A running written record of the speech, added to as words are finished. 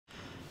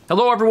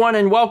Hello everyone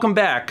and welcome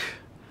back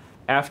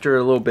after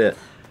a little bit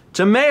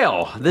to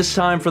mail, this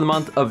time for the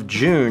month of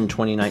June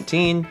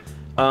 2019.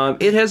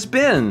 It has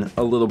been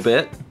a little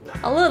bit.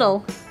 A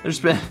little. There's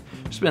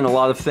been a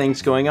lot of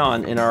things going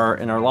on in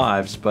our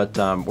lives, but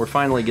we're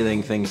finally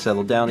getting things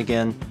settled down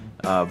again.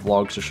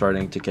 Vlogs are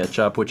starting to catch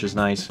up, which is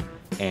nice,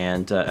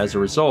 and as a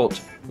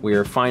result, we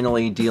are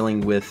finally dealing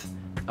with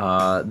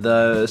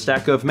the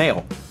stack of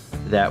mail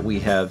that we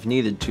have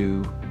needed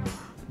to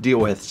deal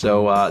with.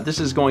 So this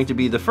is going to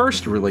be the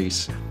first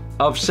release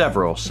of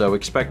several, so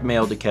expect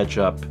mail to catch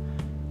up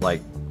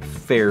like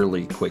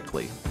fairly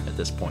quickly at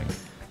this point,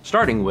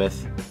 starting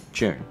with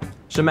June.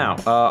 So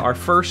Mal, our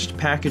first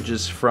package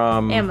is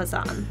from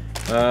Amazon.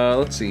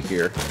 Let's see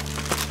here.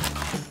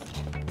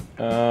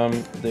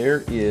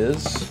 There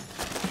is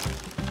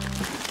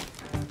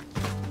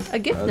a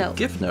gift note.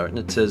 Gift note, and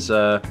it says,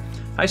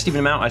 "Hi Stephen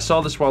and Mal, I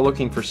saw this while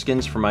looking for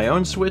skins for my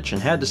own Switch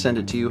and had to send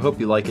it to you. Hope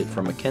you like it,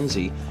 from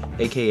Mackenzie,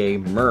 aka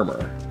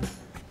Murmur."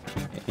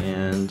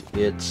 And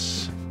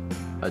it's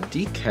a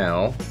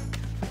decal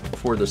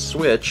for the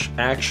Switch.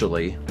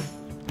 Actually,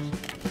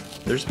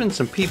 there's been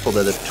some people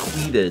that have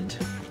tweeted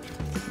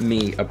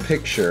me a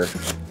picture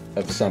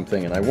of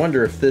something, and I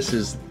wonder if this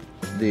is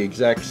the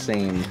exact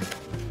same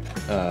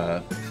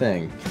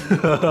thing.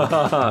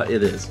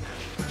 It is.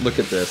 Look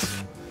at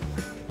this.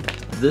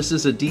 This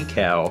is a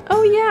decal.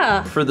 Oh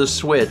yeah. For the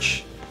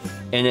Switch,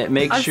 and it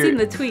makes I've seen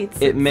the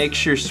tweets. It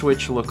makes your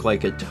Switch look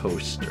like a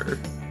toaster.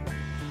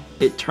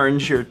 It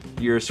turns your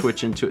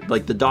Switch into,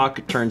 like, the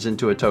dock turns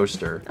into a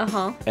toaster.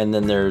 And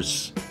then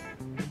there's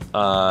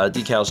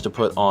decals to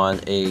put on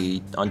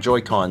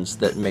Joy-Cons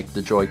that make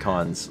the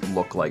Joy-Cons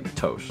look like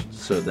toast.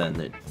 So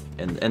then it,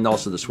 and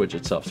also the Switch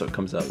itself, so it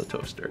comes out of the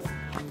toaster.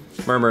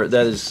 Murmur,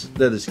 that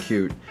is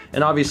cute.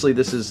 And obviously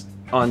this is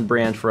on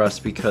brand for us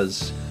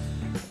because,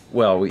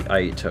 well,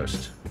 I eat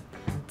toast.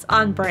 It's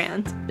on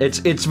brand.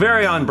 It's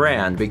very on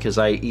brand because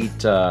I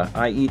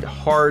eat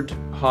hard,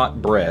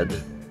 hot bread.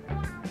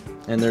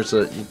 And there's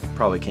a, you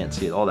probably can't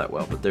see it all that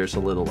well, but there's a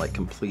little, like,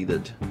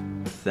 completed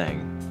thing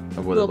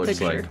of what it looks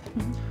like.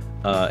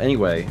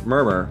 Anyway,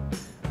 Murmur,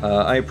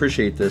 I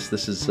appreciate this.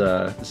 This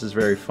is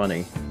very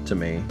funny to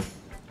me.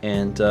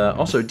 And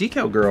also,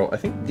 Decal Girl, I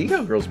think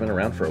Decal Girl's been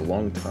around for a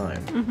long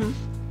time.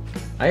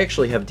 I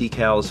actually have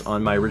decals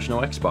on my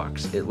original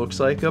Xbox. It looks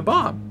like a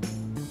bomb.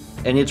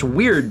 And it's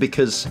weird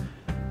because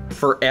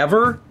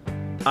forever,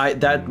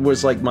 that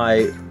was like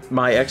my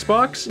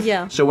Xbox.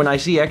 Yeah. So when I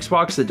see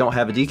Xbox that don't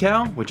have a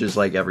decal, which is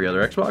like every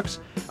other Xbox,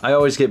 I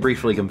always get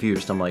briefly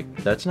confused. I'm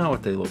like, that's not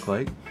what they look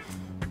like.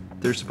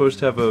 They're supposed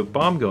to have a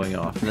bomb going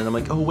off. And then I'm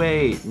like, oh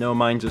wait, no,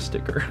 mine's a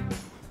sticker.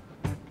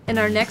 And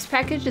our next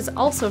package is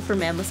also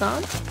from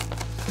Amazon.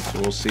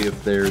 So we'll see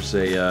if there's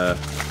a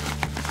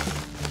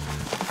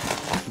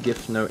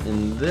gift note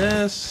in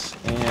this,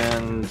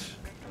 and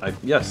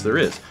yes, there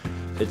is.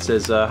 It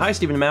says, "Hi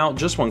Stephen and Mal,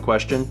 just one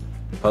question.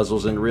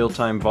 Puzzles in Real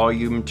Time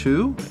Volume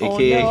 2,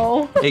 aka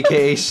no.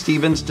 aka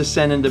Steven's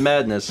Descent into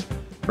Madness,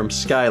 from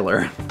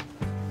Skylar."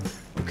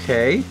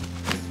 Okay.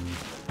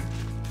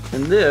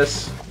 And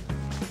this,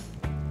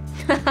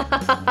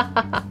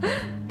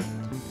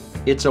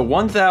 it's a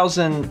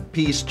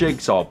 1,000-piece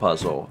jigsaw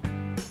puzzle,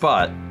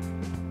 but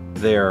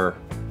they're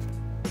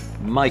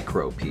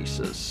micro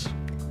pieces.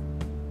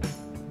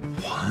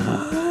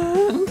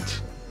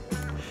 What?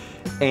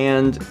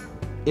 And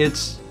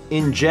it's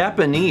in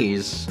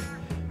Japanese,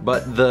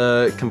 but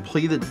the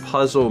completed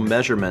puzzle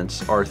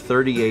measurements are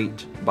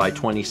 38 by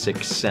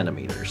 26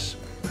 centimeters.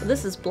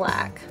 This is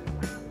black.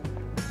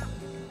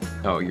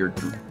 Oh, you're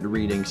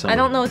reading something. I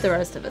don't know what the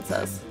rest of it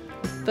says,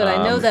 but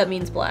I know that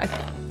means black.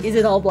 Is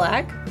it all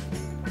black?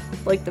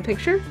 Like the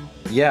picture?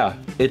 Yeah,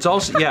 it's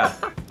also, yeah.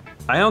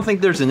 I don't think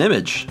there's an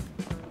image.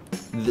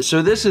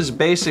 So this is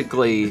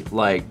basically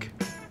like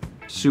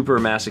super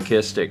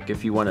masochistic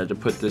if you wanted to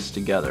put this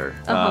together.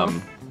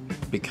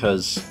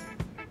 Because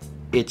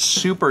it's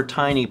super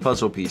tiny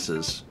puzzle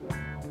pieces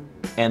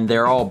and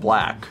they're all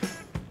black.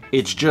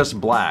 It's just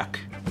black.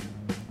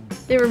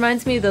 It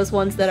reminds me of those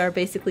ones that are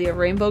basically a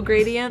rainbow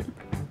gradient.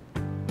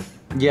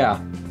 Yeah.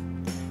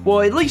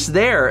 Well, at least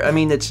there, I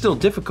mean, it's still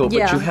difficult,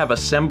 but you have a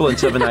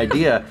semblance of an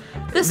idea.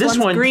 This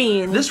one's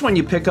green. This one,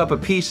 you pick up a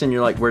piece and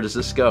you're like, where does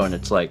this go? And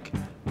it's like,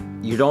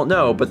 you don't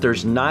know, but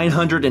there's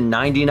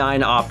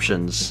 999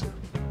 options.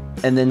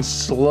 And then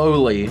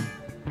slowly,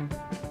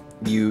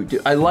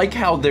 I like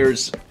how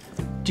there's,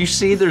 do you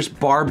see there's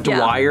barbed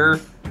wire?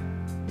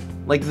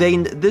 Like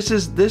this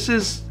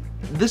exists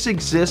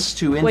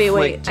to inflict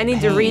Wait, I need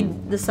pain. to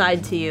read the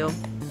side to you.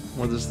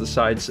 What does the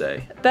side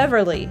say?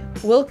 Beverly,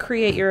 we'll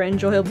create your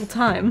enjoyable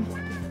time.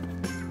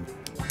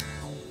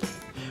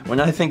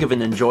 When I think of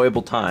an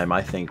enjoyable time,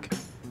 I think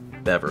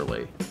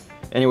Beverly.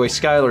 Anyway,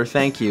 Skylar,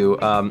 thank you.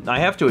 I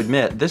have to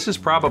admit, this is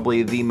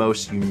probably the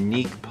most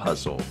unique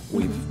puzzle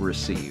we've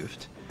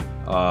received.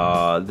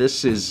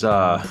 This is,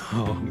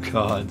 oh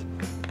god.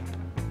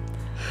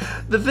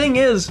 The thing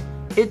is,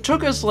 it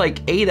took us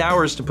like 8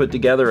 hours to put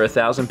together a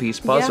 1,000-piece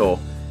puzzle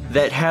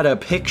that had a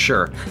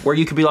picture where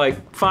you could be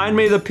like, find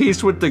me the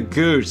piece with the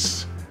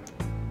goose.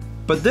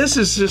 But this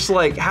is just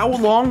like, how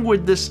long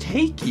would this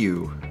take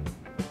you?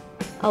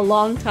 A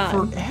long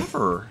time.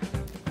 Forever.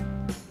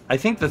 I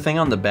think the thing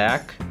on the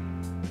back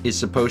is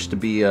supposed to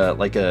be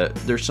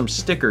there's some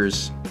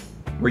stickers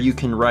where you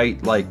can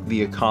write like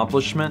the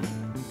accomplishment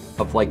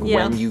of like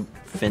when you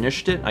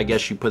finished it. I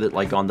guess you put it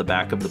like on the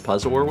back of the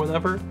puzzle or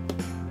whatever.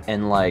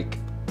 And like,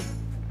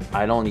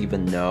 I don't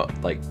even know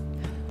like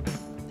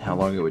how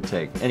long it would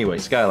take. Anyway,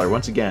 Skylar,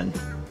 once again,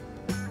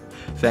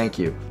 thank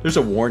you. There's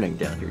a warning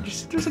down here.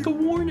 There's like a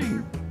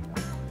warning.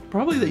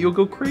 Probably that you'll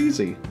go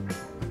crazy.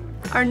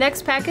 Our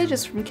next package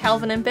is from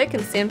Calvin and Bick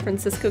in San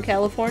Francisco,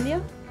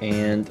 California.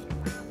 And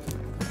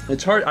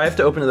it's hard. I have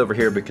to open it over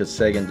here because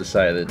Sagan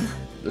decided,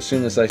 as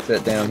soon as I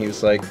sat down, he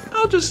was like,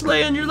 I'll just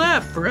lay on your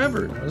lap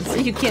forever. So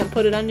you can't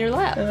put it on your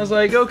lap. And I was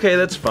like, okay,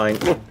 that's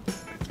fine.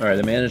 All right,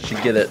 I managed to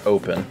get it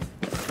open.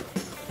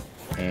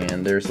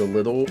 And there's a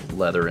little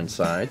leather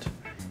inside.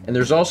 And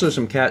there's also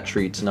some cat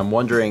treats, and I'm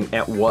wondering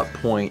at what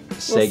point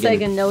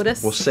Sagan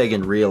notice? Will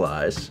Sagan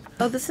realize?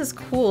 Oh, this is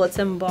cool. It's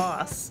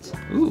embossed.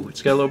 Ooh,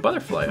 it's got a little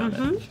butterfly on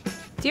it.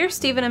 Dear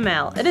Stephen and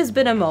Mal, it has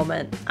been a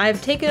moment. I've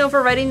taken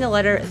over writing the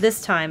letter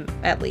this time,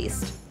 at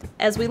least.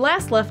 As we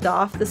last left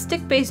off, the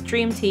stick-based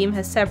dream team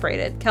has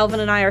separated.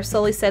 Kelvin and I are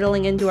slowly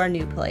settling into our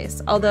new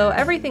place. Although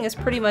everything is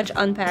pretty much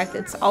unpacked,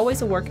 it's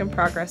always a work in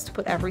progress to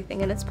put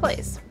everything in its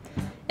place.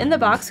 In the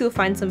box, you'll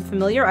find some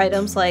familiar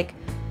items like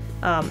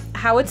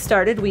how it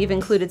started. We've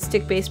included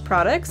stick-based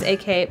products,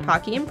 aka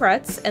Pocky and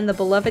Pretz, and the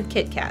beloved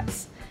Kit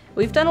Kats.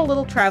 We've done a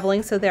little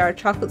traveling, so there are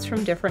chocolates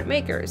from different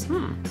makers.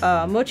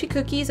 Mochi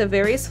cookies of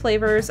various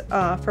flavors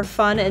for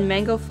fun, and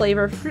mango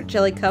flavor fruit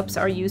jelly cups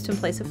are used in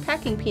place of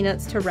packing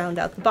peanuts to round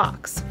out the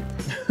box.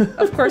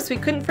 Of course, we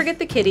couldn't forget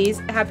the kitties.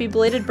 Happy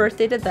belated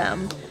birthday to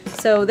them.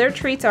 So their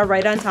treats are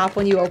right on top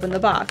when you open the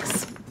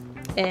box.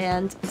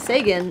 And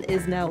Sagan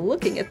is now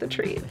looking at the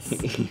treats.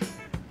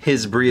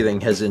 His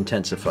breathing has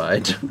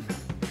intensified.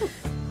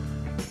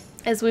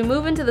 As we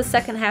move into the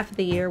second half of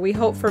the year, we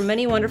hope for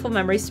many wonderful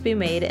memories to be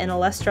made and a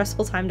less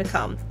stressful time to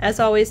come. As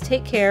always,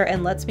 take care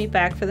and let's meet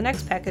back for the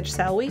next package,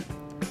 shall we?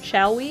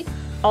 Shall we?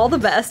 All the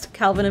best,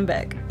 Calvin and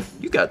Bick.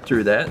 You got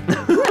through that.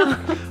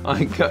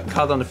 I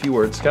caught on a few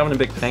words. Calvin and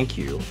Bick, thank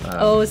you.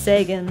 Oh,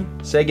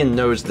 Sagan. Sagan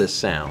knows this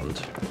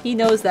sound. He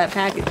knows that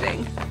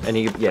packaging. And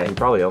he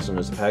probably also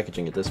knows the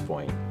packaging at this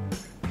point.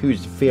 Who's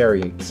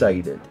very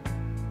excited.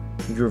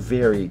 You're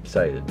very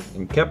excited.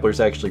 And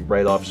Kepler's actually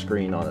right off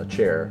screen on a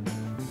chair.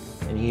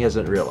 And he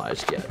hasn't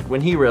realized yet.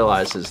 When he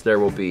realizes, there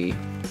will be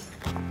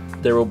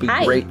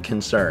great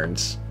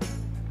concerns.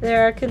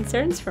 There are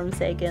concerns from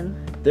Sagan.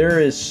 There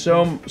is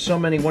so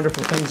many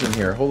wonderful things in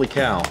here. Holy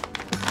cow.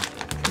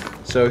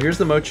 So here's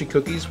the mochi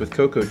cookies with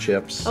cocoa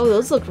chips. Oh,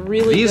 those look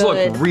really good. These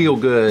look real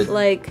good.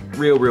 Like...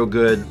 Real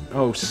good.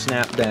 Oh,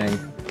 snap dang.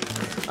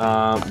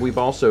 We've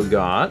also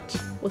got...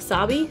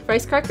 wasabi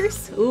rice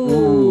crackers?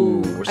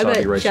 Ooh. Wasabi I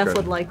bet rice Jeff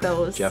crackers. would like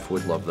those. Jeff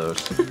would love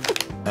those.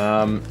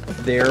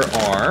 There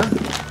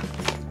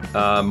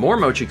are more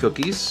mochi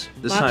cookies.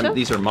 This time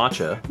these are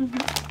matcha.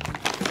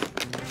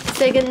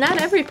 Sagan, not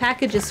every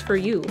package is for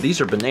you.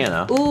 These are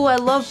banana. Ooh, I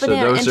love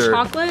banana and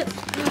chocolate.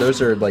 Those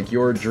are like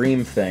your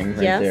dream thing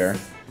right Yes. there.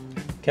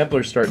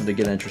 Kepler's starting to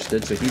get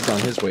interested, so he's on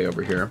his way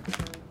over here.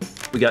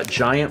 We got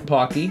giant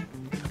Pocky.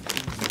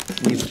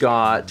 We've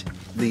got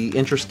the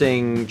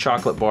interesting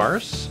chocolate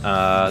bars.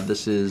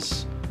 This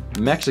is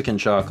Mexican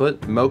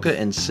chocolate, mocha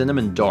and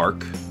cinnamon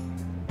dark.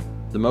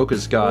 The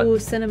mocha's got Ooh,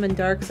 cinnamon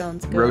dark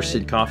sounds good.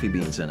 roasted coffee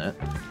beans in it.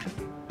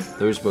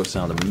 Those both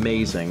sound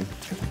amazing.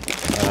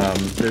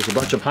 There's a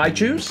bunch of high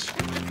chews,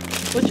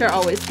 which are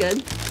always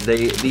good.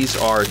 These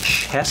are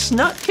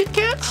chestnut Kit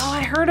Kats. Oh,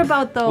 I heard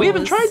about those. We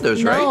haven't tried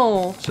those, right?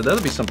 No. So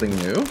that'll be something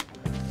new.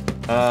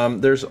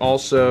 There's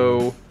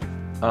also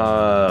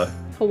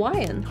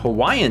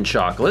Hawaiian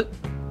chocolate,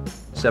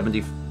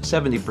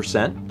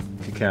 70%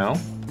 cacao.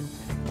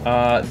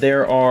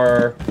 There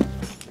are,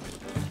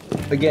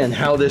 again,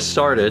 how this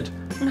started,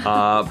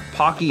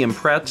 Pocky and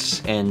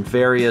Pretz and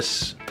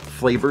various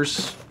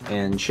flavors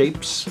and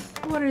shapes.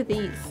 What are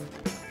these?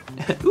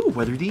 Ooh,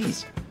 what are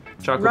these?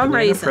 Chocolate Rum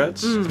banana raisin.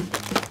 Pretz.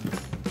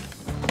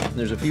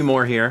 There's a few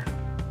more here.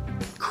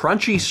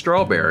 Crunchy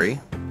strawberry.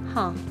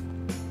 Huh.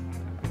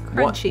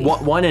 Crunchy.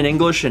 One in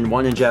English and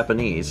one in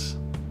Japanese.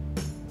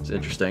 It's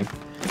interesting.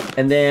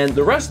 And then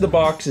the rest of the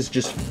box is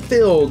just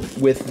filled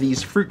with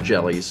these fruit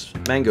jellies,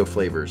 mango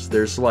flavors.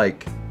 There's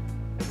like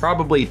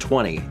probably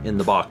 20 in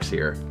the box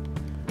here.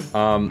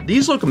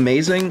 These look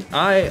amazing.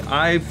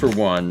 I for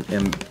one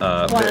am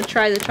Want to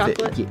try the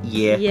chocolate?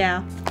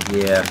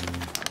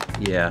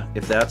 Yeah,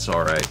 if that's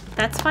all right.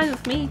 That's fine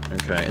with me.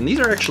 Okay, and these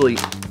are actually,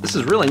 this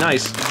is really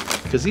nice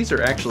because these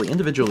are actually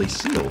individually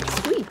sealed.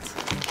 Sweet.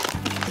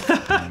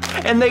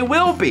 And they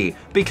will be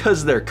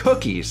because they're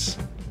cookies.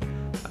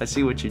 I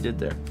see what you did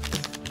there.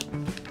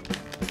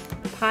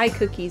 Pie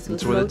cookies with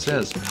That's what mochi. it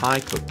says, pie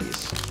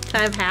cookies. Can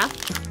I have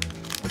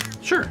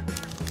half? Sure.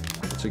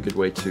 That's a good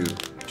way to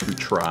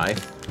try.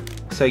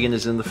 Sagan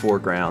is in the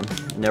foreground,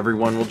 and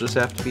everyone will just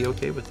have to be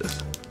okay with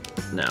this.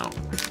 Now.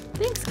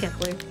 Thanks,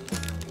 Kepler.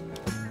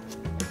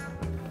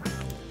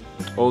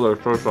 Oh,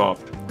 they're so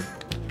soft.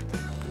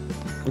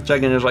 The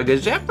second is like,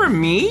 is that for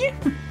me?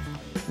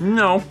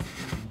 No.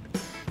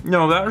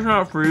 No, that's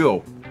not for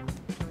you.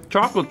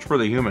 Chocolate's for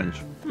the humans.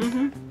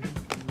 Mm-hmm.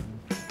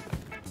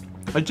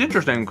 It's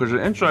interesting because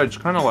the inside's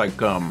kind of like,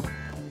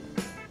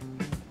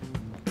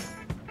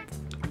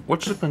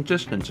 what's the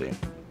consistency?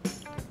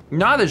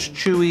 Not as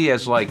chewy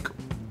as like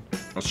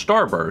a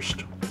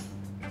Starburst,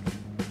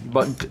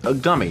 but a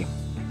gummy.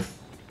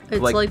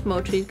 It's like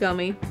mochi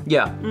gummy.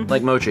 Yeah,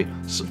 like mochi.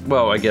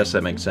 Well, I guess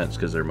that makes sense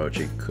because they're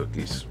mochi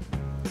cookies.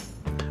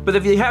 But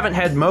if you haven't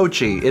had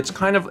mochi,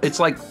 it's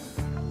like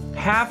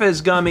half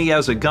as gummy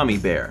as a gummy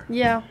bear.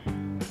 Yeah.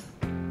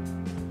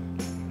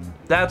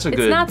 That's a good...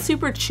 It's not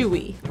super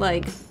chewy.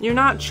 Like, you're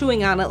not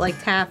chewing on it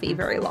like taffy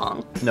very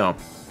long. No.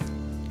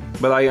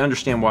 But I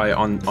understand why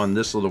on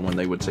this little one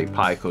they would say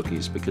pie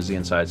cookies, because the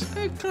inside's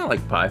kind of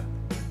like pie.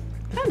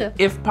 Kinda.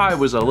 If pie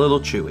was a little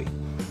chewy.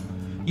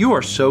 You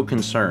are so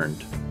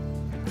concerned.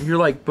 You're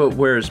like, but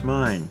where's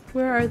mine?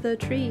 Where are the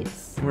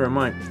treats? Where are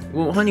mine?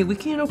 Well, honey, we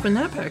can't open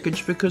that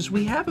package because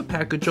we have a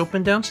package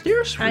open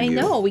downstairs for you. I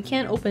know, we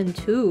can't open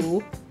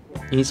two.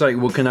 And he's like,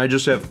 well, can I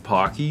just have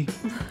Pocky?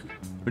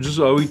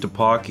 I'll eat the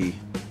Pocky.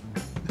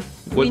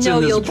 What's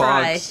in this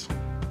box?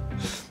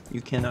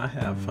 You cannot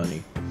have,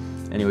 honey.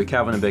 Anyway,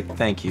 Calvin and Vic,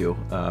 thank you.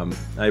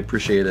 I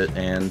appreciate it,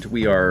 and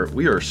we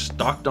are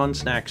stocked on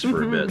snacks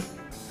for a bit.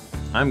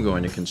 I'm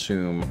going to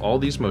consume all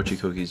these mochi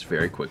cookies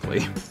very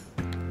quickly.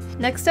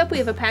 Next up, we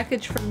have a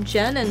package from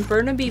Jen in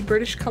Burnaby,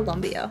 British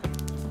Columbia.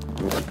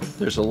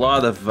 There's a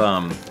lot of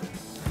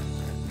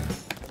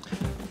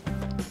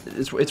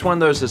it's one of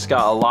those that's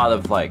got a lot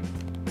of like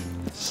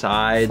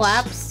sides.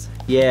 Flaps?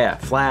 Yeah,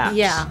 flaps.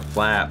 Yeah.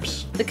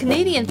 Flaps. The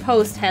Canadian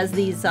Post has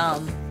these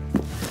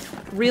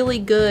really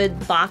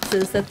good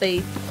boxes that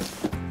they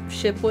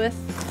ship with.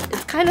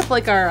 It's kind of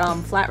like our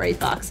flat rate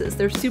boxes.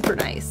 They're super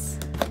nice.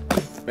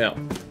 Yeah.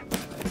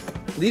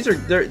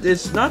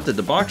 It's not that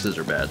the boxes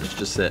are bad, it's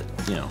just that,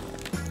 you know,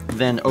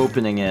 then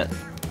opening it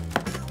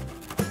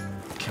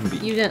can be...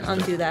 You didn't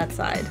undo that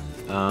side.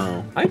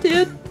 Oh. I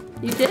did.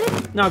 You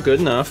did? Not good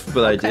enough,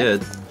 but Okay. I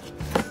did.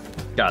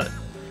 Got it.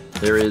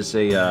 There's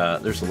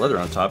a leather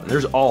on top, and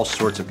there's all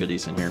sorts of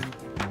goodies in here.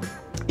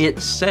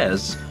 It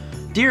says,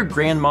 Dear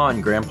Grandma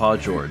and Grandpa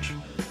George,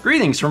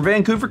 greetings from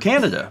Vancouver,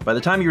 Canada. By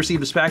the time you receive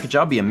this package,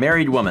 I'll be a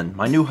married woman.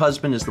 My new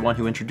husband is the one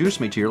who introduced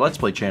me to your Let's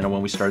Play channel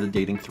when we started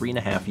dating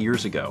 3.5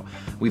 years ago.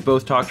 We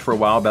both talked for a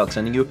while about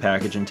sending you a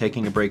package, and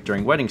taking a break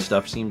during wedding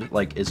stuff seemed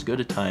like as good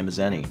a time as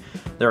any.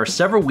 There are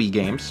several Wii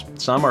games.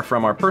 Some are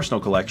from our personal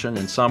collection,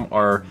 and some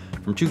are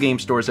from 2 game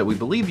stores that we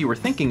believe you were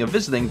thinking of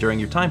visiting during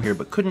your time here,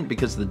 but couldn't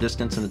because of the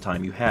distance and the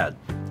time you had.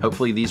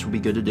 Hopefully these will be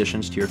good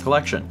additions to your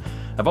collection.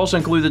 I've also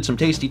included some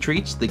tasty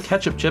treats. The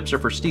ketchup chips are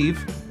for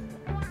Steve.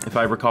 If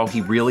I recall,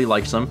 he really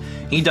likes them.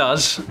 He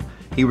does.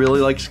 He really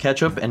likes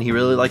ketchup and he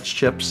really likes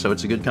chips, so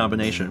it's a good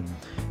combination.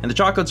 And the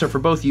chocolates are for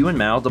both you and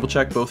Mal. Double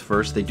check both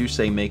first. They do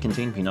say may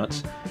contain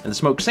peanuts. And the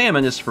smoked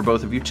salmon is for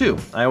both of you too.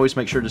 I always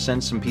make sure to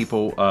send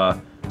people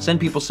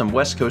some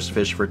West Coast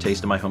fish for a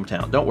taste of my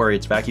hometown. Don't worry,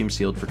 it's vacuum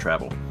sealed for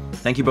travel.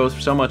 Thank you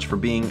both so much for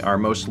being our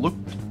most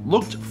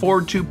looked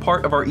forward to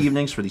part of our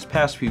evenings for these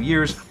past few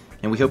years,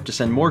 and we hope to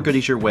send more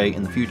goodies your way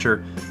in the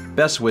future.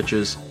 Best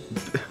wishes.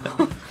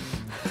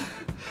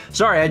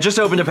 Sorry, I just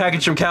opened a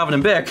package from Calvin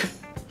and Bick.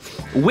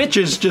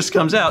 Witches just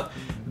comes out.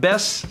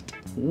 Best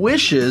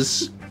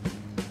wishes,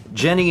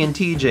 Jenny and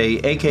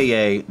TJ,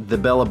 aka the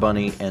Bella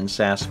Bunny and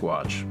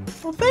Sasquatch.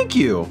 Well, thank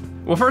you.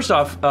 Well, first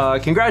off,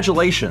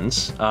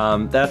 congratulations.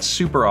 That's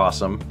super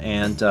awesome.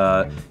 And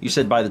you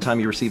said by the time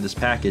you receive this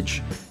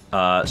package,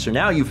 so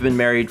now you've been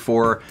married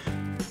for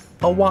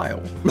a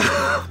while.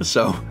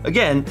 So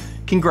again,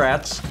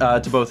 congrats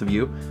to both of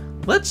you.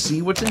 Let's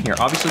see what's in here.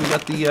 Obviously, we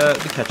got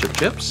the ketchup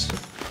chips.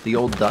 The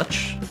old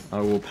Dutch. I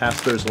will pass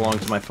those along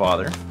to my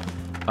father.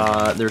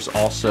 There's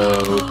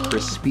also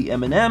crispy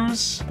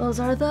M&Ms.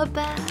 Those are the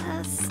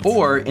best.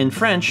 Or in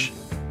French.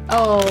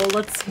 Oh,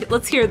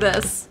 let's hear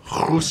this.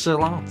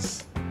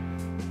 Croustillantes.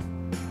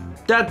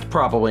 That's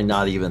probably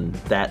not even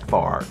that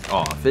far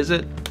off, is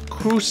it?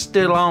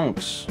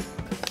 Croustillantes.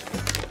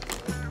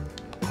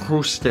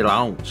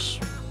 Croustillantes.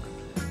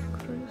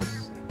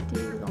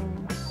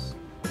 Croustillantes.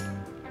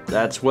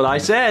 That's what I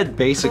said,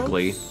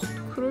 basically.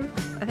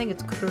 I think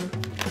it's cru.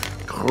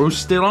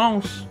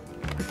 Croustillantes.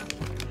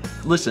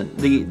 Listen,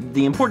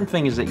 the important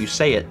thing is that you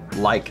say it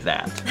like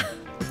that.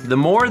 The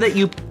more that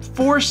you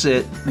force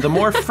it, the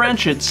more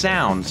French it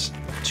sounds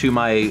to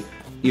my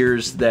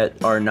ears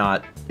that are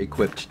not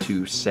equipped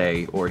to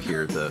say or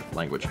hear the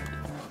language.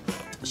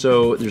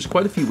 So there's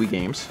quite a few Wii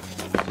games.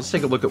 Let's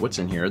take a look at what's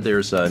in here.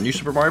 There's New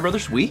Super Mario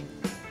Bros. Wii.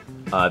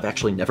 I've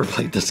actually never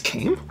played this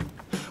game.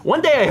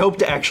 One day I hope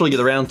to actually get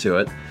around to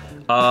it.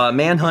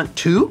 Manhunt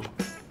 2,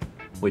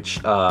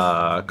 which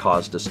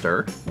caused a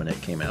stir when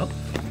it came out.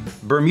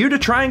 Bermuda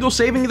Triangle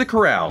Saving the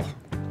Corral.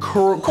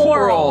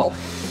 Coral.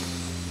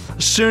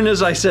 As soon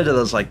as I said it, I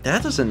was like,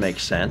 that doesn't make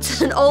sense.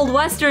 It's an old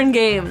Western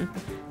game.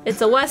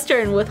 It's a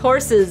Western with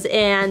horses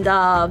and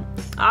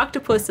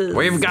octopuses.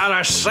 We've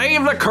gotta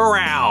save the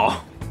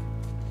corral.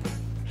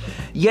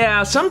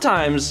 Yeah,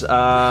 sometimes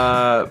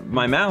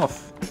my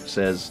mouth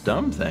says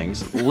dumb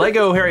things.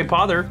 Lego Harry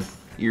Potter,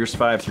 years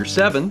 5 through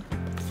 7.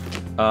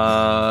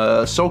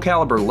 Soul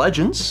Calibur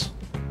Legends.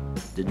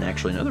 Didn't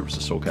actually know there was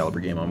a Soul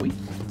Calibur game on Wii.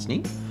 That's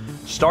neat.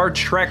 Star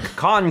Trek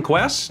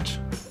Conquest.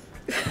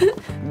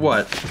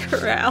 What?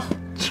 Corral.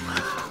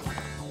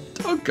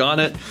 Doggone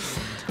it.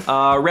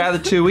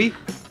 Ratatouille.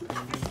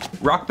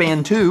 Rock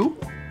Band 2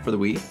 for the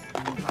Wii.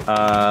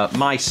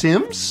 My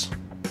Sims.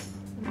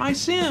 My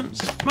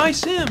Sims. My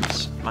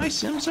Sims. My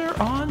Sims are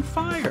on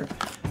fire.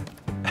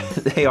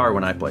 They are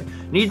when I play.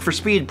 Need for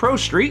Speed Pro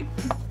Street.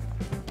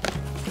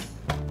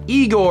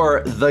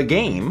 Igor the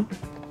Game.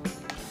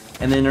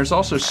 And then there's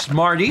also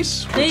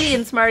Smarties.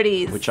 Canadian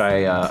Smarties. Which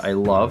I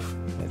love.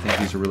 I think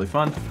these are really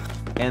fun.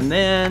 And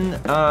then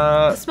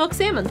Smoked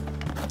salmon.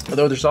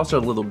 Although there's also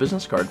a little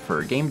business card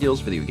for Game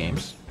Deals Video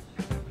Games,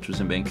 which was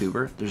in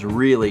Vancouver. There's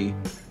really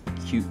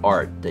cute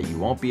art that you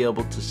won't be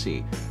able to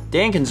see.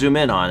 Dan can zoom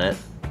in on it.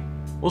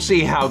 We'll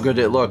see how good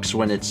it looks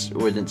when it's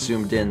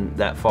zoomed in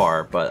that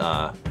far,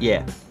 but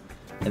yeah.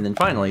 And then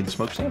finally, the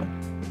smoked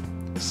salmon.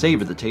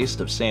 Savor the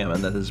taste of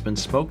salmon that has been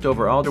smoked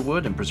over alder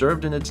wood and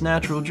preserved in its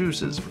natural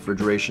juices.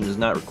 Refrigeration is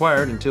not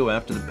required until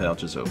after the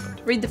pouch is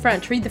opened. Read the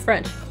French, read the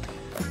French.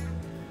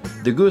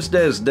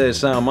 Dégustez des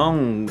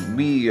salmons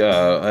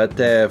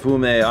été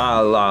fumés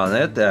à la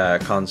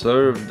nette,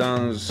 conserve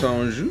dans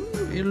son jus.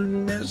 Il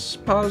n'est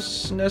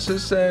pas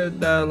nécessaire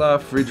de la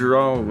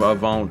frigider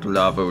avant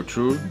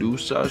l'ouverture du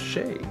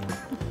sachet.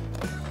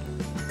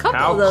 Couple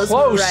of those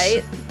were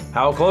right.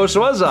 How close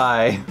was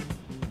I?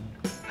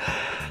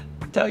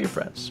 Tell your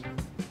friends.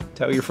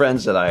 Tell your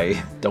friends that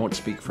I don't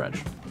speak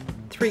French.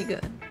 3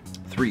 good.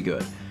 3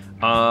 good.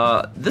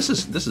 This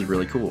is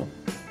really cool.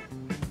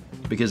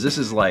 Because this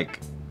is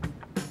like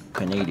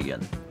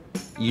Canadian.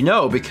 You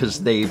know,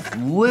 because they've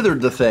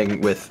lithered the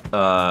thing with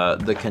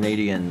the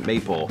Canadian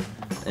maple,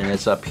 and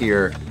it's up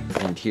here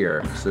and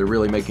here. So they're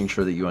really making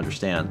sure that you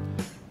understand.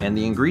 And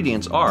the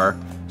ingredients are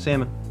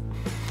salmon.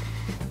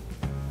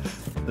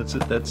 That's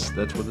it.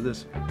 That's what it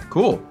is.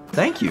 Cool.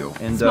 Thank you.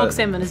 And smoked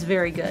salmon is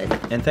very good.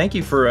 And thank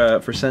you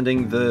for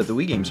sending the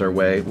Wii games our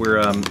way. We're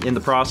in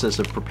the process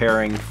of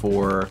preparing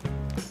for.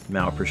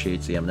 Mal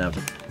appreciates the M&Ms.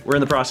 We're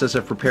in the process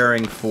of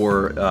preparing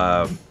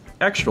for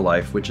Extra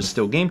Life, which is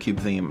still GameCube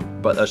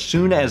theme. But as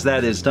soon as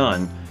that is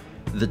done,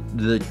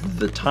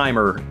 the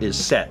timer is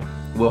set.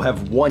 We'll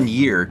have 1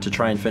 year to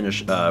try and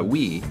finish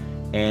Wii,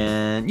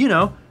 and you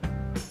know.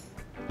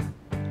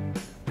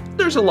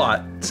 There's a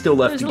lot still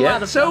left to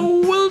get, so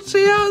we'll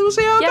see how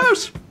it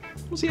goes.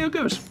 We'll see how it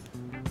goes.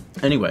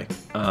 Anyway,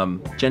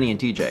 Jenny and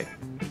TJ,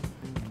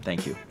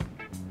 thank you.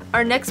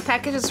 Our next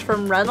package is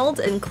from Reynolds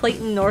in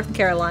Clayton, North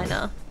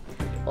Carolina.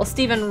 While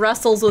Steven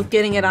wrestles with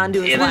getting it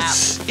onto his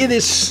lap. It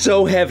is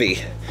so heavy.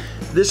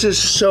 This is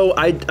so.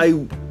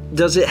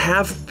 Does it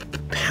have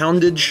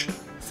poundage?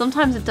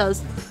 Sometimes it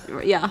does.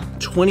 Yeah.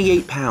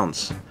 28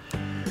 pounds.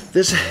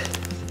 This.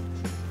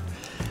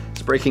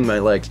 It's breaking my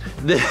legs.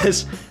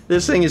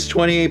 This thing is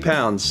 28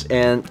 pounds,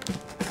 and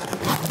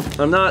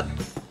I'm not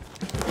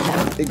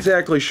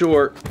exactly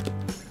sure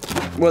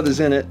what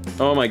is in it.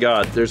 Oh my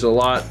God, there's a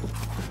lot.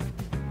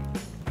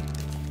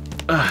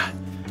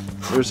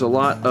 There's a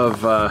lot of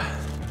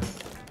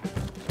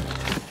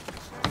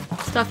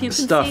stuff you can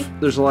see.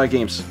 There's a lot of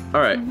games. All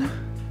right.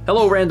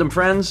 Hello, random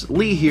friends.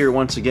 Lee here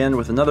once again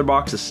with another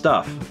box of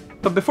stuff.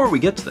 But before we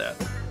get to that,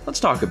 let's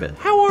talk a bit.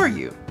 How are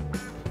you?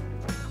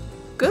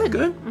 Good.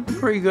 Good?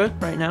 Pretty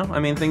good right now. I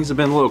mean, things have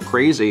been a little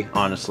crazy,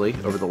 honestly,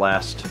 over the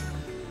last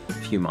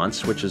few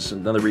months, which is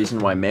another reason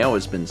why mail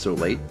has been so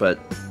late, but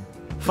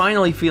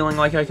finally feeling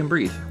like I can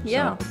breathe.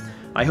 Yeah. So,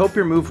 I hope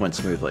your move went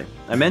smoothly.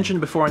 I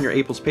mentioned before on your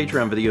April's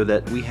Patreon video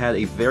that we had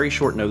a very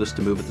short notice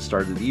to move at the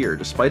start of the year.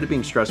 Despite it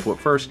being stressful at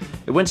first,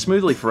 it went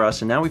smoothly for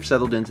us, and now we've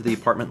settled into the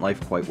apartment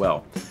life quite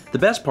well. The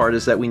best part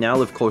is that we now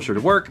live closer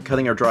to work,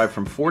 cutting our drive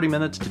from 40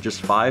 minutes to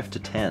just 5 to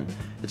 10.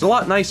 It's a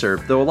lot nicer,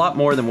 though a lot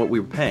more than what we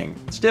were paying.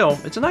 Still,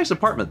 it's a nice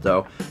apartment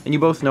though, and you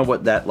both know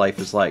what that life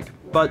is like.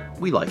 But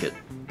we like it.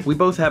 We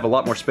both have a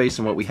lot more space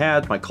than what we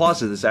had. My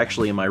closet is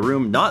actually in my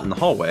room, not in the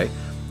hallway.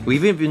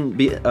 We've even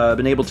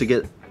been able to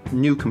get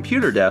new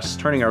computer desks,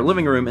 turning our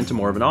living room into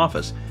more of an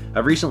office.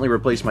 I've recently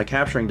replaced my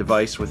capturing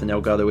device with an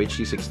Elgato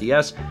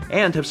HD60S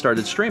and have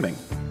started streaming.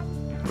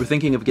 We're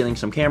thinking of getting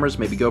some cameras,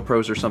 maybe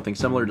GoPros or something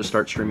similar to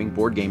start streaming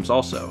board games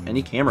also.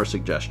 Any camera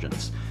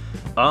suggestions?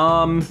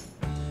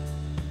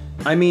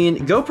 I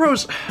mean,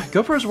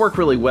 GoPros work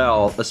really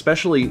well,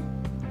 especially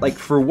like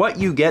for what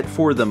you get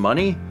for the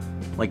money.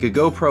 Like a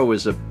GoPro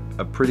is a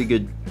pretty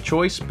good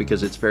choice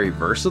because it's very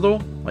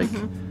versatile. Like,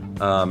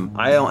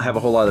 I don't have a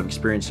whole lot of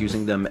experience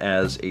using them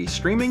as a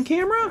streaming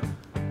camera,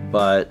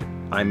 but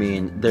I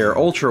mean, they're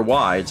ultra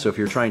wide, so if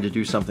you're trying to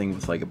do something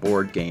with like a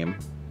board game,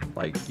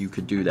 like you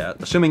could do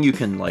that. Assuming you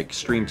can like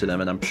stream to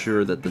them, and I'm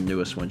sure that the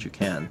newest ones you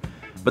can.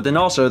 But then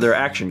also they're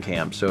action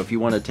cams, so if you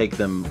want to take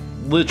them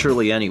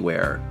literally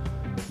anywhere,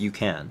 you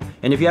can.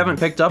 And if you haven't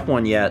picked up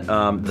one yet,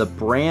 the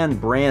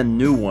brand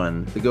new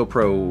one, the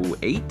GoPro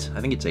 8,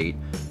 I think it's 8,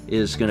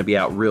 is going to be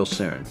out real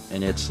soon.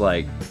 And it's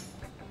like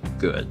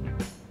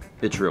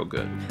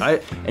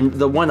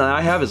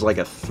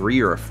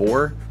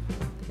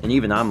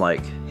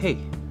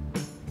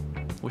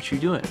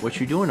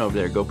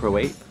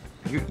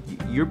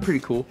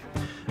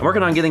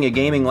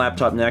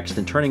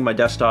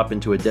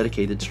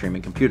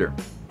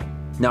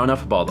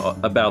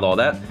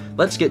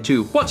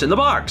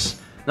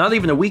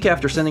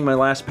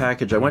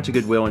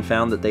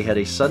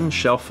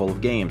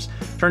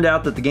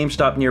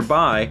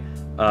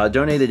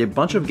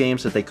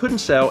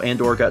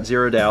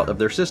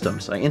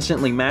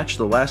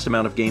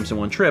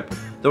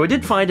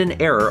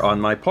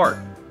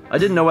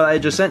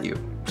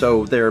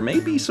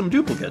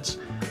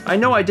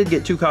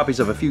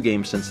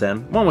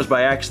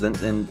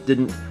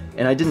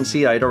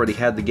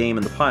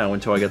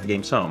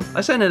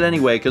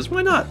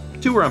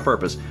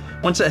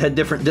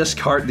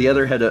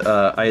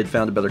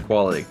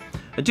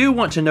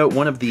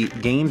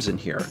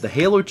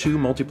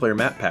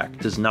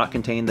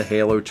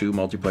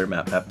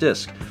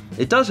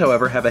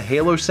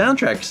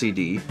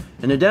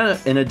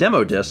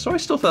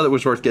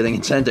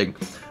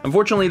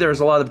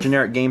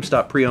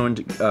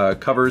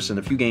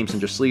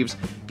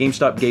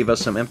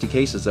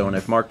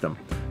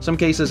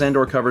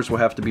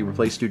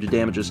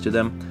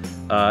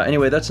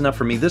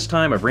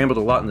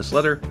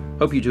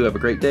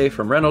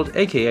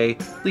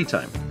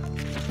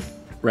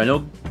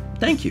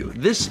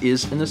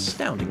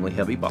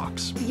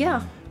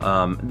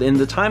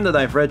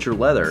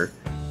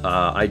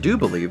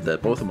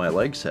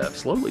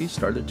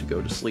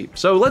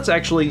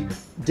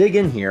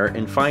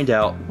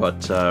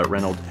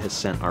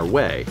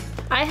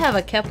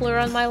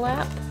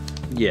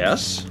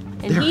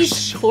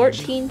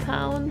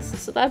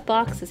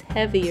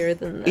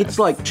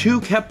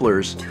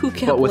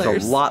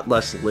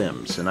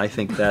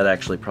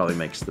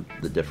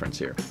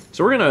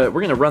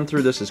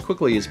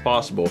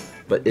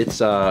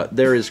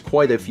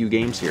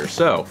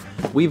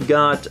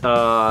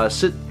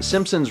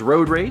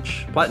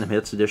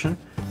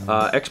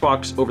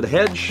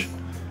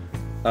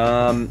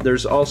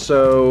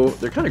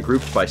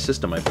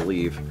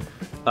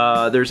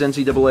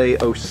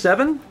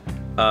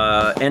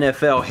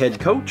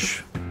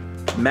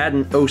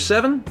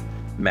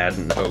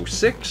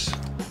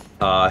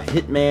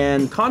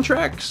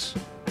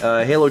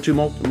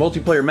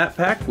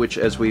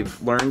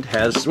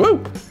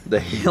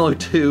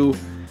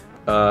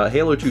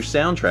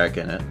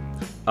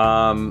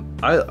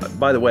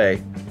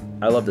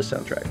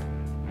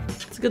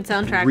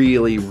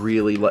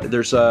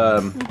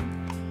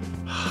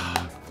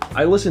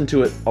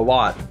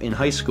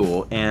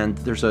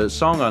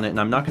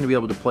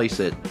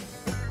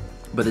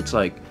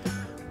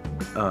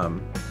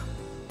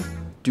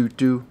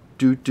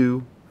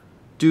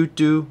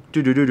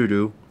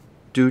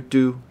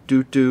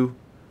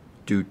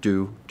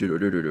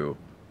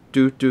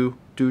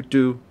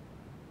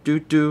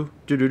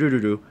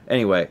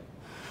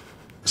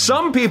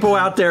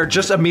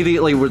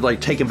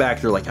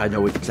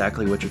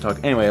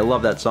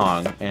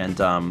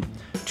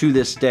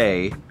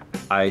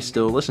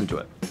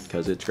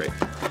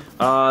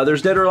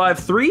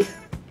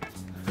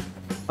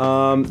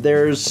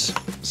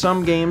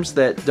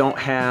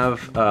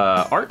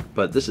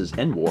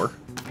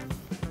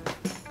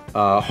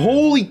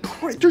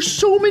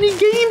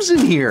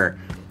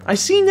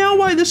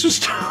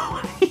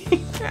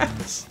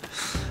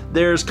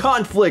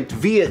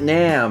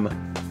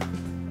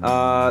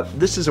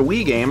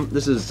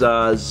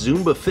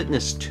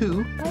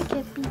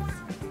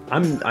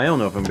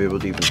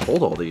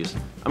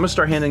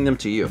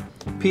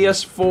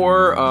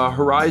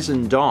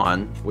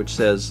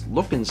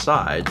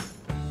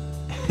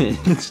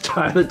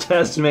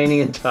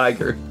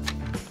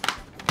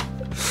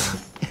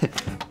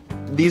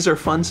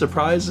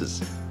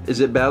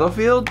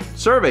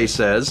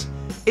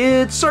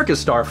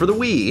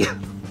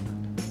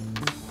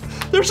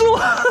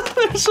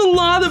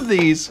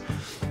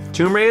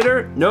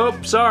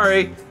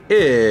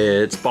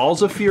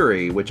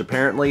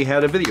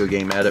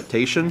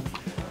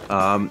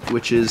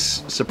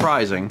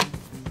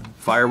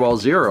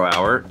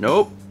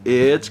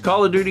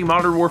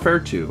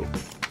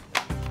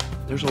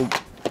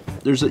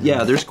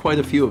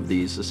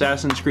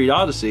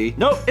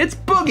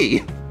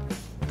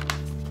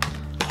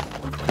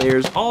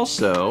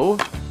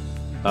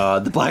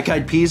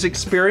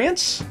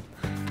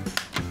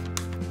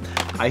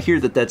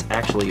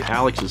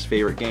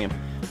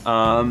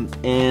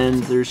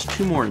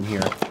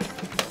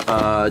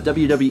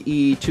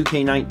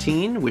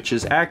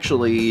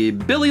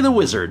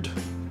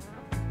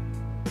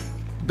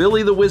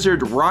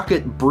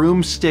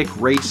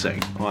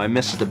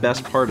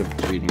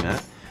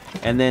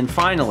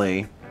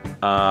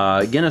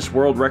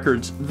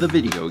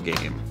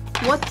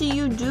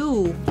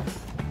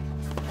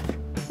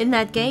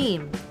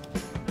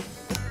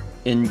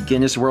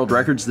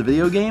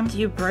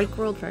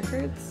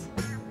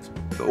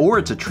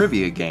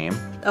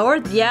Or,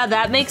 yeah,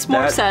 that makes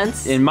more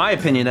sense. In my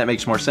opinion, that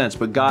makes more sense,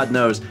 but God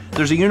knows.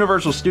 There's a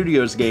Universal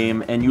Studios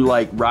game, and you,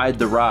 like, ride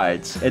the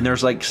rides, and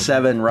there's, like,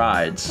 7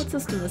 rides. What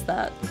system is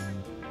that?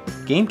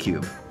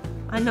 GameCube.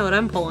 I know what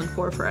I'm pulling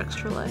for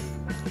Extra Life.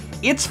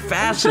 It's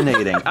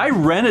fascinating. I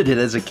rented it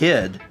as a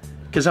kid,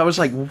 because I was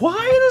like,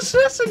 why does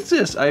this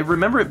exist? I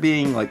remember it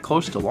being, like,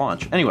 close to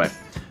launch. Anyway,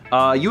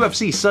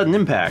 UFC Sudden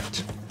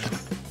Impact.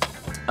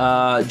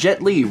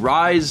 Jet Li,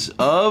 Rise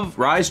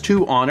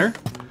to Honor.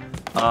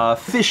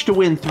 Fish to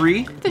Win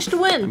 3. Fish to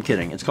Win. I'm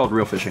kidding. It's called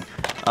Real Fishing.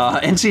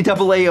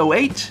 NCAA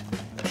 08,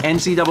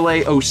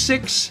 NCAA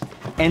 06,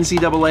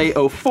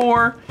 NCAA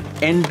 04,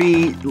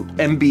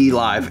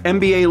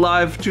 NBA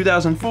Live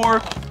 2004,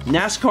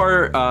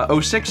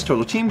 NASCAR 06,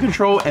 Total Team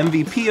Control,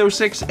 MVP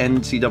 06,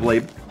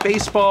 NCAA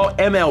Baseball,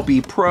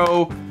 MLB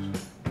Pro.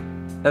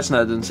 It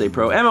doesn't say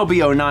Pro.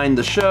 MLB 09,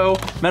 The Show,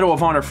 Medal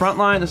of Honor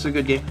Frontline. This is a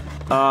good game.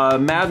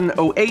 Madden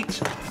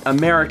 08,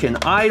 American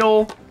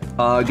Idol.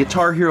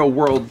 Guitar Hero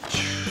World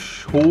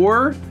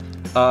Tour,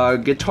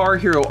 Guitar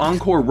Hero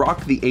Encore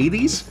Rock the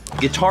 80s,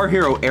 Guitar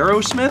Hero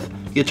Aerosmith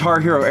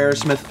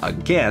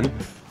again,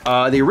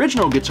 the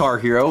original Guitar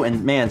Hero,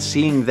 and man,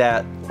 seeing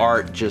that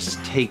art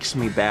just takes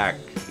me back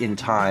in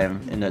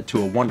time and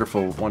to a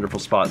wonderful, wonderful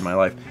spot in my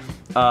life.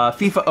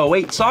 FIFA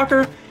 08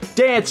 Soccer,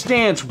 Dance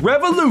Dance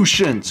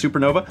Revolution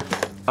Supernova,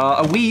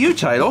 a Wii U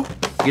title,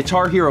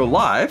 Guitar Hero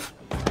Live,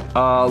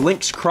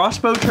 Link's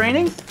Crossbow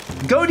Training,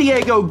 Go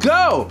Diego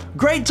Go!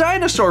 Great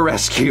Dinosaur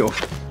Rescue!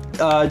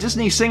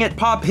 Disney Sing It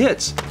Pop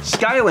Hits,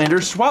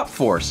 Skylanders Swap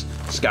Force,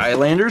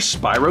 Skylanders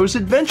Spyro's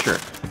Adventure,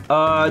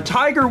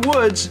 Tiger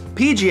Woods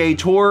PGA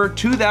Tour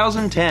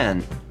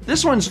 2010.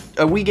 This one's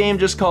a Wii game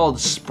just called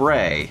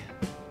Spray.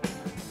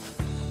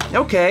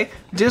 Okay,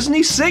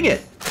 Disney Sing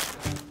It.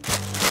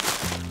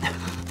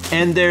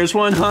 And there's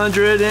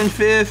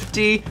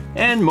 150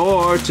 and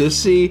more to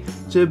see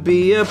to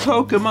be a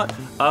Pokemon.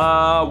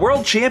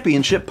 World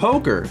Championship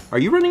Poker. Are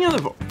you running out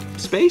of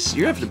space?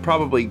 You have to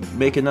probably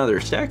make another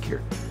stack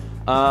here.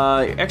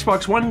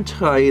 Xbox One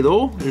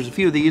title. There's a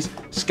few of these.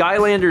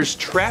 Skylanders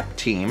Trap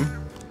Team.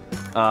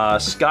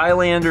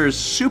 Skylanders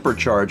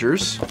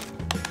Superchargers.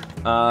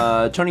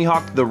 Tony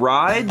Hawk The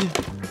Ride.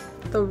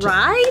 The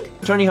Ride?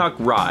 Tony Hawk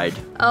Ride.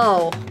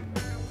 Oh.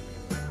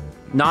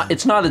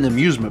 It's not an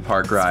amusement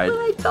park ride. That's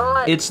what I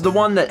thought. It's the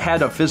one that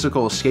had a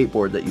physical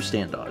skateboard that you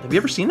stand on. Have you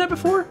ever seen that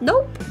before?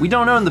 Nope. We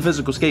don't own the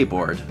physical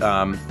skateboard,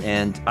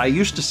 and I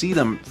used to see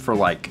them for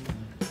like,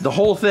 the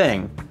whole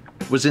thing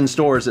was in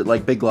stores at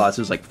like Big Lots.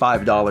 It was like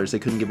 $5. They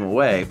couldn't give them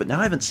away, but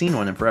now I haven't seen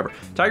one in forever.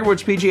 Tiger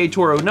Woods PGA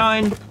Tour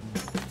 09,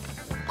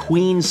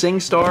 Queen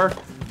SingStar,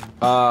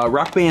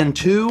 Rock Band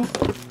 2,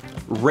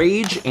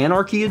 Rage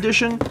Anarchy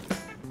Edition,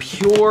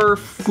 Pure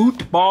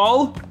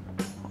Football,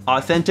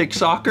 Authentic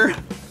Soccer,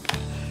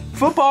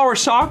 Football or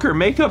Soccer,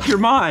 make up your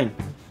mind.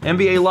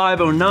 NBA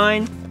Live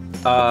 09,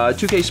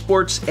 2K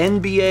Sports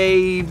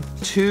NBA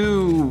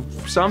 2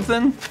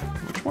 something.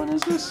 Which one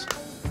is this?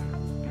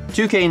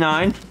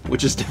 2K9,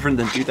 which is different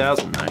than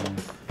 2009.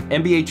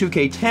 NBA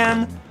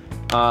 2K10,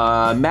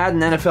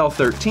 Madden NFL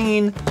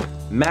 13,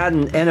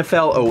 Madden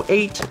NFL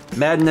 08,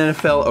 Madden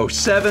NFL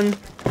 07,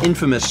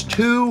 Infamous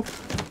 2,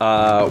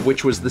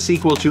 which was the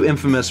sequel to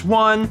Infamous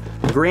 1,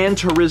 Gran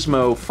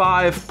Turismo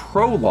 5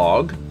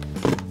 Prologue.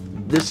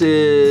 This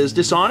is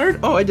Dishonored.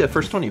 Oh, I did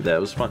first 20 of that. It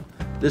was fun.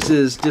 This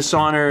is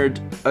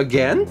Dishonored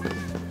again.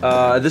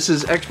 This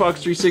is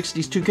Xbox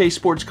 360's 2K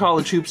Sports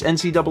College Hoops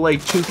NCAA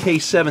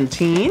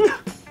 2K17.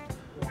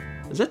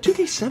 Is that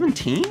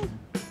 2K17?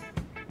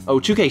 Oh,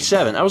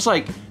 2K7. I was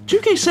like,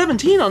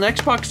 2K17 on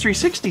Xbox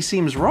 360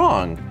 seems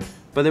wrong,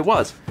 but it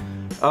was.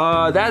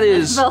 That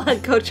is... NFL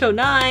Head Coach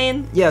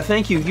 09. Yeah,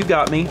 thank you. You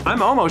got me.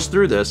 I'm almost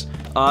through this.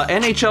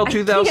 NHL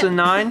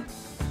 2009.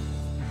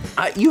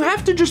 You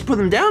have to just put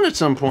them down at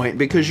some point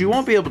because you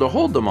won't be able to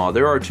hold them all.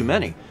 There are too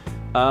many.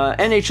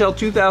 NHL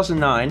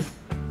 2009,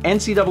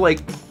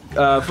 NCAA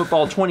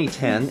Football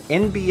 2010,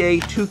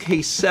 NBA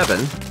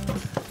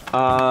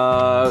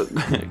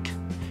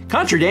 2K7,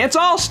 Country Dance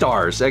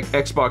All-Stars,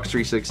 Xbox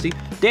 360,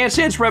 Dance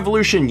Dance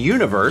Revolution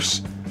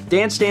Universe,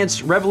 Dance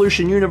Dance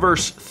Revolution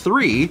Universe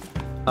 3,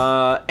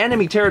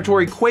 Enemy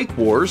Territory Quake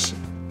Wars,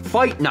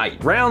 Fight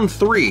Night Round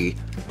 3,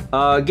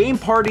 Game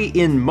Party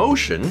in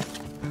Motion,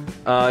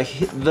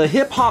 the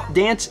Hip Hop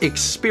Dance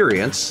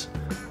Experience,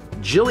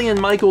 Jillian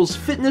Michaels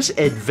Fitness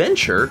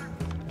Adventure,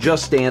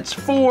 Just Dance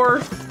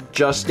 4,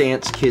 Just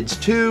Dance Kids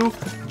 2,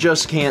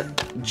 Just Can't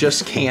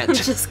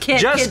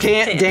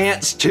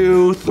Dance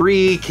 2,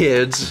 3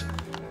 Kids,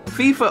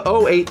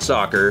 FIFA 08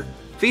 Soccer,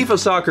 FIFA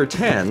Soccer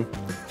 10,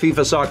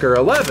 FIFA Soccer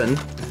 11,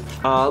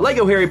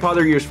 Lego Harry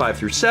Potter Years 5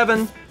 through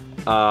 7,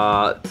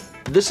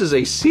 this is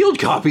a sealed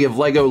copy of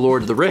Lego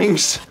Lord of the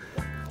Rings,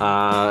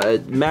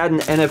 Madden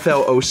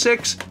NFL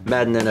 06,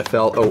 Madden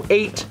NFL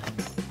 08,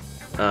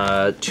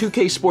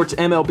 2K Sports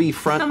MLB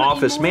Front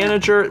Office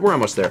Manager. We're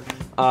almost there.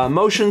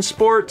 Motion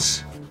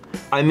Sports.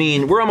 I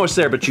mean, we're almost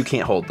there, but you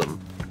can't hold them.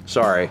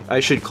 Sorry, I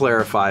should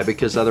clarify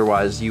because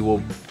otherwise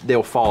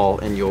they'll fall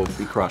and you'll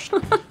be crushed.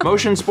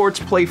 Motion Sports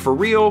Play for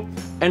Real,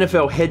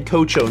 NFL Head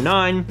Coach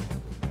 09,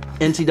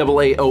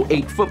 NCAA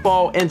 08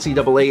 football,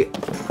 NCAA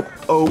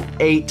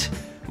 08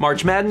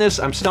 March Madness.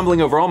 I'm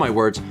stumbling over all my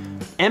words.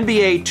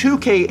 NBA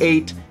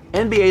 2K8,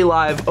 NBA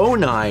Live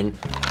 09,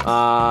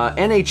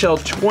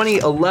 NHL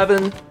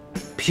 2011,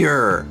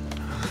 Pure.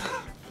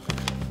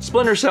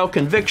 Splinter Cell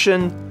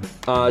Conviction,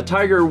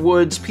 Tiger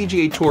Woods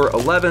PGA Tour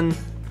 11,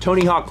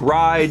 Tony Hawk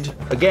Ride,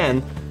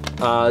 again,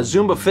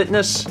 Zumba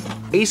Fitness,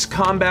 Ace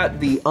Combat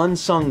The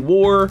Unsung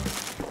War,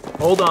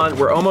 hold on,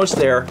 we're almost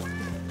there,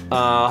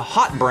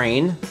 Hot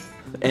Brain,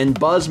 and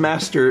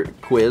Buzzmaster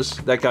Quiz.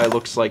 That guy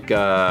looks like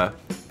the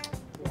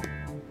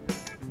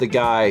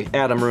guy,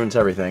 Adam Ruins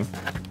Everything.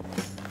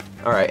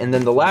 All right, and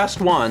then the last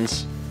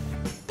ones,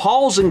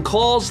 Paws and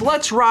Claws,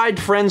 Let's Ride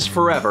Friends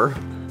Forever.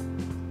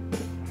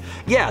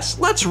 Yes,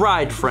 let's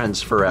ride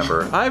friends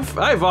forever.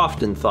 I've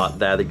often thought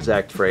that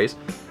exact phrase.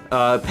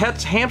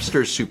 Pets,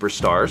 Hamsters,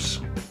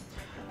 Superstars.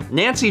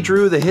 Nancy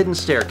Drew, The Hidden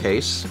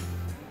Staircase.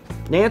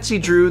 Nancy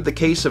Drew, The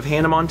Case of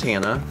Hannah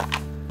Montana.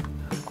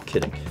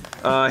 Kidding.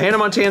 Hannah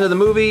Montana the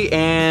movie,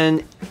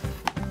 and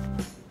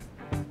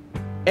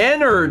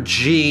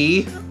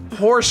Energy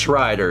Horse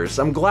Riders.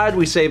 I'm glad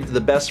we saved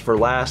the best for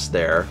last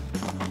there.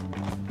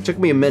 It took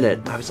me a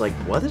minute. I was like,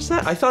 what is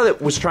that? I thought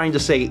it was trying to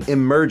say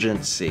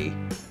emergency,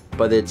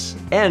 but it's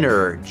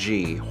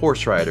Energy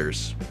Horse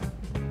Riders.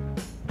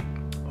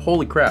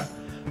 Holy crap.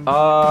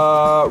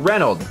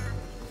 Reynold.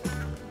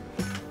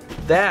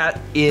 That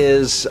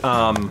is,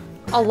 a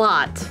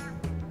lot.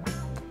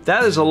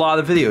 That is a lot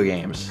of video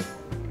games.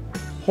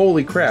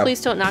 Holy crap.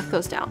 Please don't knock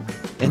those down.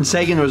 And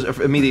Sagan was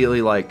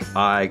immediately like,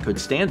 I could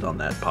stand on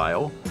that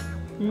pile.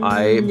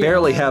 I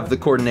barely have the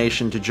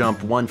coordination to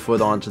jump 1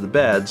 foot onto the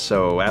bed,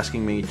 so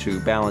asking me to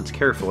balance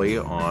carefully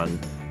on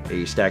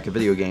a stack of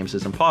video games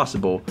is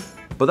impossible,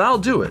 but I'll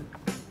do it,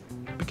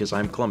 because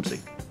I'm clumsy.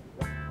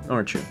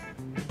 Aren't you?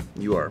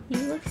 You are. You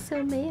look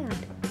so mad.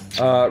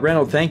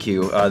 Reynold, thank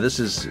you. This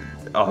is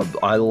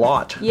a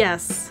lot.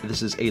 Yes.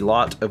 This is a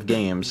lot of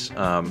games.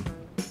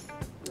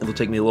 It'll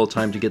take me a little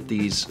time to get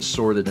these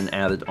sorted and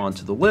added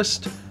onto the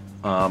list,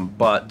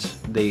 but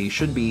they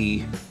should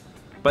be,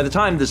 by the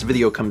time this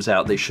video comes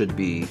out, they should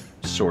be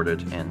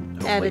sorted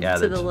and hopefully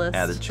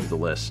added to the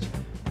list.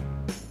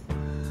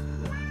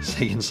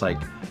 Sagan's like,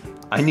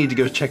 I need to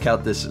go check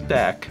out this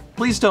deck.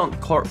 Please don't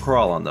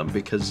crawl on them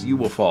because you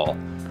will fall.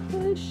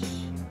 Push.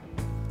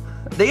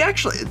 They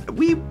actually,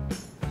 we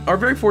are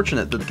very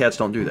fortunate that the cats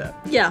don't do that.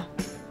 Yeah.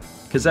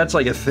 Because that's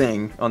like a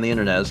thing on the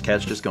internet, is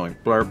cats just going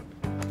blurp.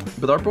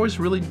 But our boys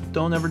really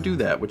don't ever do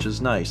that, which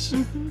is nice.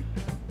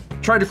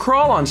 Try to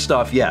crawl on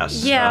stuff,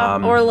 yes.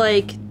 Yeah, or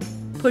like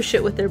push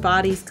it with their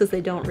bodies because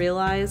they don't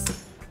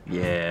realize.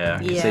 Yeah,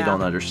 because they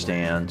don't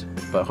understand.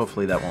 But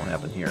hopefully that won't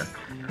happen here.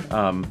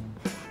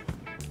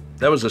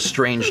 That was a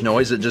strange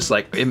noise. It just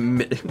like...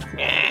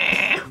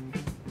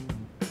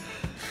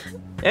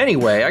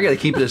 Anyway, I gotta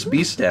keep this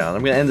beast down.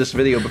 I'm gonna end this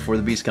video before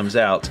the beast comes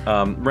out.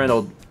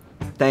 Reynold,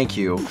 thank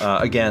you.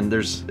 Again,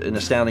 there's an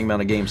astounding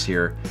amount of games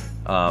here.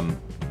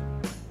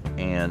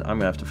 And I'm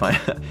gonna have to find...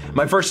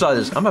 My first thought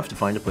is, I'm gonna have to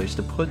find a place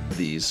to put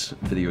these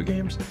video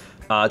games.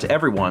 To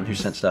everyone who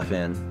sent stuff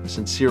in,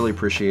 sincerely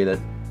appreciate it.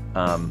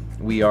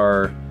 We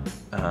are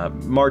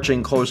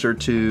marching closer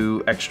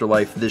to Extra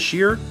Life this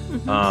year,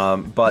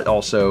 but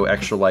also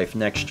Extra Life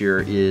next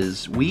year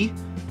is Wii,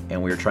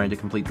 and we are trying to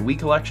complete the Wii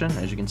collection.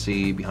 As you can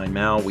see behind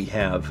Mal, we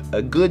have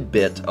a good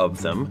bit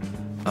of them,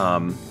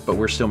 but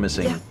we're still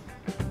missing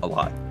a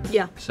lot.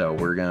 Yeah. So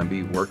we're gonna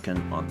be working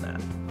on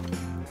that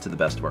to the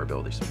best of our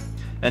abilities.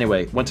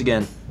 Anyway, once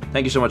again,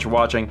 thank you so much for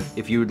watching.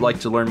 If you would like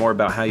to learn more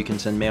about how you can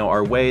send mail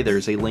our way,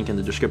 there's a link in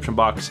the description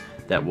box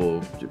that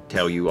will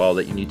tell you all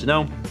that you need to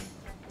know,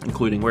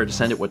 including where to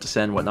send it, what to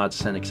send, what not to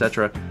send,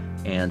 etc.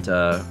 And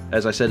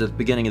as I said at the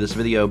beginning of this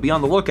video, be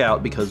on the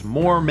lookout because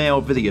more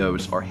mail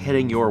videos are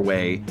heading your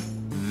way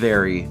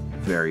very,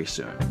 very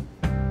soon.